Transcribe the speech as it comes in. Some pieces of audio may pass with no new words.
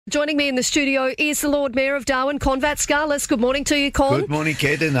Joining me in the studio is the Lord Mayor of Darwin, Con Vatskalis. Good morning to you, Con. Good morning,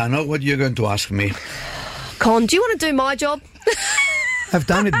 Kate, and I know what you're going to ask me. Con, do you want to do my job? I've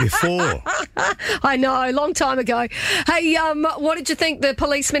done it before. I know, a long time ago. Hey, what did you think? The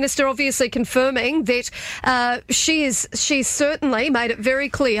police minister obviously confirming that she's certainly made it very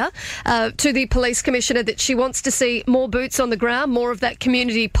clear to the police commissioner that she wants to see more boots on the ground, more of that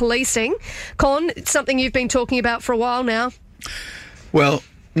community policing. Con, it's something you've been talking about for a while now. Well,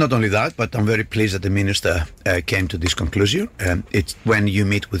 not only that, but I'm very pleased that the minister came to this conclusion. It's when you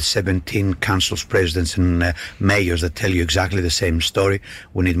meet with 17 councils, presidents and mayors that tell you exactly the same story.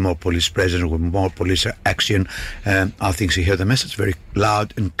 We need more police presence, with more police action. I think she heard the message very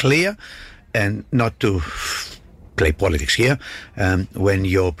loud and clear, and not to play politics here. When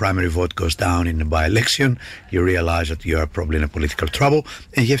your primary vote goes down in a by-election, you realize that you are probably in a political trouble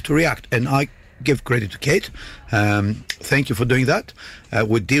and you have to react. And I give credit to Kate. Thank you for doing that.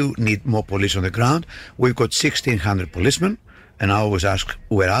 We do need more police on the ground. We've got 1,600 policemen, and I always ask,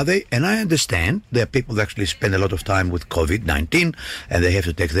 where are they? And I understand there are people that actually spend a lot of time with COVID-19 and they have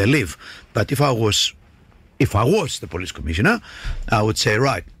to take their leave. But if I was the police commissioner, I would say,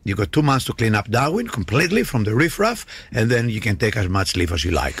 right, you've got 2 months to clean up Darwin completely from the riffraff, and then you can take as much leave as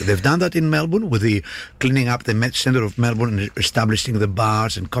you like. They've done that in Melbourne with the cleaning up the centre of Melbourne and establishing the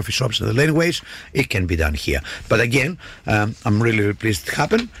bars and coffee shops and the laneways. It can be done here. But again, I'm really pleased it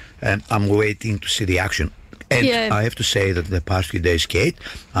happened, and I'm waiting to see the action. And I have to say that the past few days, Kate,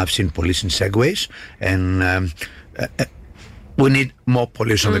 I've seen police in segways, and we need more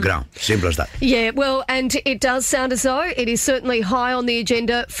police on the ground. Simple as that. Yeah, well, and it does sound as though it is certainly high on the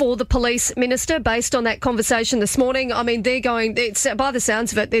agenda for the police minister based on that conversation this morning. I mean, it's, by the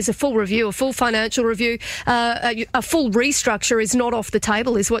sounds of it, there's a full review, a full financial review, a full restructure is not off the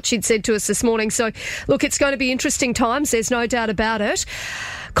table, is what she'd said to us this morning. So, look, it's going to be interesting times. There's no doubt about it.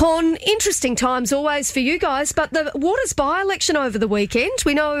 Con, interesting times always for you guys, but the Waters by-election over the weekend,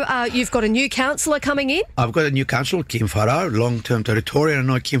 we know you've got a new councillor coming in. I've got a new councillor, Kim Farrar, long-term territorial. I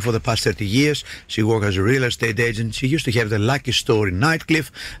know Kim for the past 30 years. She worked as a real estate agent. She used to have the Lucky store in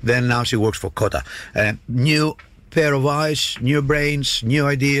Nightcliff. Then now she works for Kota. New pair of eyes, new brains, new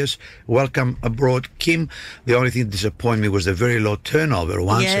ideas. Welcome abroad, Kim. The only thing that disappointed me was the very low turnover.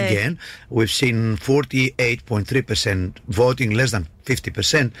 Once again, we've seen 48.3% voting, less than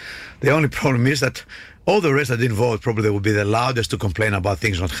 50%. The only problem is that all the rest that didn't vote, probably they would be the loudest to complain about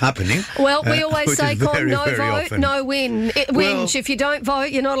things not happening. Well, we always say, Con, no vote, often. no win. It wins. If you don't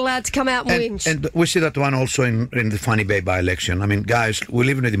vote, you're not allowed to come out and whinge. And we see that one also in the Funny Bay by-election. I mean, guys, we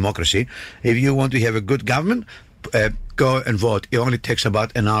live in a democracy. If you want to have a good government, go and vote. It only takes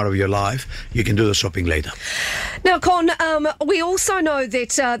about an hour of your life. You can do the shopping later. Now, Con, we also know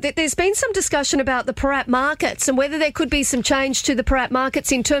that there's been some discussion about the Parat markets and whether there could be some change to the Parat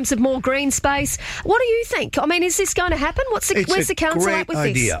markets in terms of more green space. What do you think? I mean, is this going to happen? Where's the council at with this?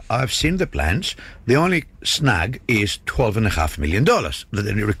 It's a great idea. I've seen the plans. The only snag is $12.5 million that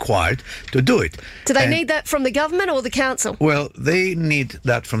they're required to do it. Do they need that from the government or the council? Well, they need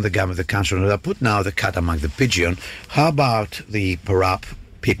that from the government, the council. And I put now the cat among the pigeon. How about the Parat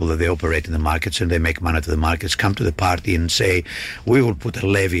people that they operate in the markets and they make money to the markets come to the party and say, we will put a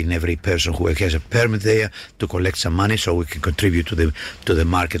levy in every person who has a permit there to collect some money so we can contribute to the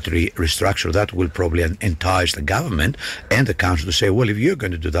market restructure. That will probably entice the government and the council to say, well, if you're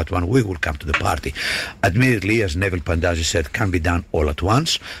going to do that one, we will come to the party. Admittedly, as Neville Pandasi said, can't be done all at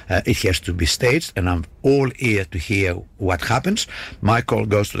once. It has to be staged, and I'm all ear to hear what happens. My call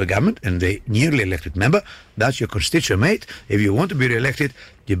goes to the government and the newly elected member. That's your constituent, mate. If you want to be re-elected,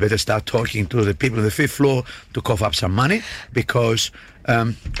 you better start talking to the people on the 5th floor to cough up some money, because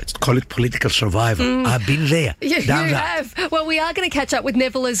let's call it political survival. I've been there. You have. Well, we are going to catch up with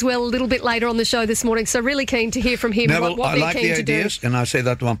Neville as well a little bit later on the show this morning, so really keen to hear from him Neville, what they're keen to do. I like the ideas, and I say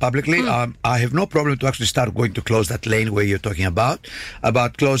that one publicly. I have no problem to actually start going to close that lane where you're talking about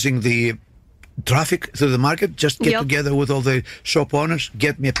closing the traffic through the market. Just get together with all the shop owners,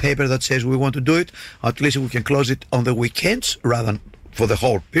 get me a paper that says we want to do it. At least we can close it on the weekends rather than for the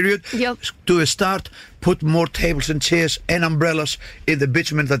whole period. Do a start, put more tables and chairs and umbrellas in the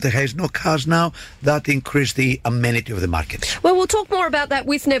bitumen that there has no cars now. That increase the amenity of the market. Well, we'll talk more about that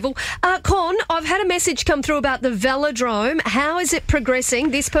with Neville. Con, I've had a message come through about the velodrome. How is it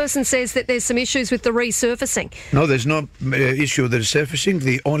progressing? This person says that there's some issues with the resurfacing. No, there's no issue with the resurfacing.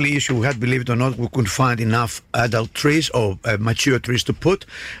 The only issue we had, believe it or not, we couldn't find enough adult trees or mature trees to put.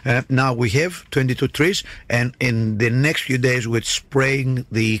 Now we have 22 trees, and in the next few days we're spraying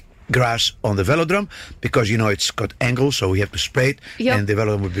the grass on the velodrome, because it's got angles, so we have to spray it, and the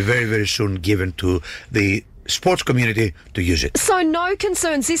velodrome will be very, very soon given to the sports community to use it. So no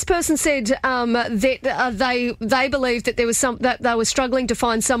concerns. This person said that they believed that that they were struggling to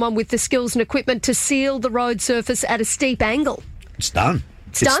find someone with the skills and equipment to seal the road surface at a steep angle. It's done.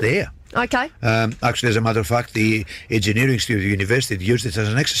 It's done? There. Okay. Actually, as a matter of fact, the engineering student at the university used it as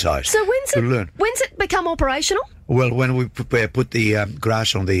an exercise. So when's it become operational? Well, when we put the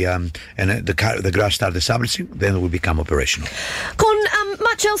grass on and the grass started establishing, then it will become operational. Con,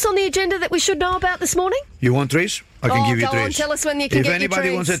 much else on the agenda that we should know about this morning? You want trees? I can give you trees. Go on, tell us when you can get your trees. If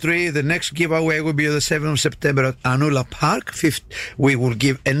anybody wants a tree, the next giveaway will be the 7th of September at Anula Park. We will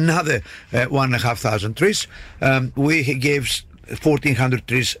give another 1,500 trees. We gave 1,400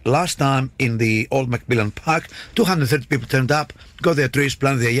 trees last time in the old Macmillan Park. 230 people turned up, got their trees,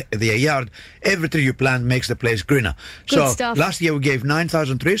 planted their yard. Every tree you plant makes the place greener. Good stuff. Last year we gave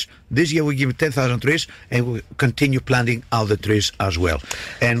 9,000 trees. This year we give 10,000 trees, and we continue planting other trees as well.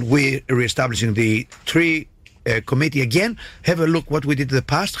 And we're reestablishing the tree committee again. Have a look what we did in the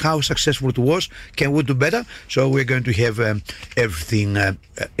past, how successful it was. Can we do better? So we're going to have everything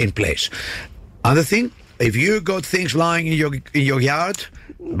in place. Other thing, if you got things lying in your yard,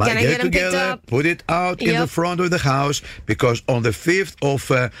 get together, put it out in the front of the house, because on the 5th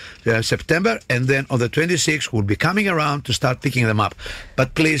of September and then on the 26th we'll be coming around to start picking them up.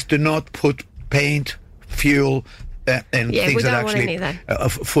 But please do not put paint, fuel, and things that actually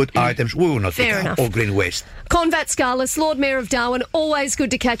food items. We will not pick up all green waste. Con Vatskalis, Lord Mayor of Darwin, always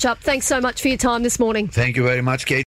good to catch up. Thanks so much for your time this morning. Thank you very much, Kate.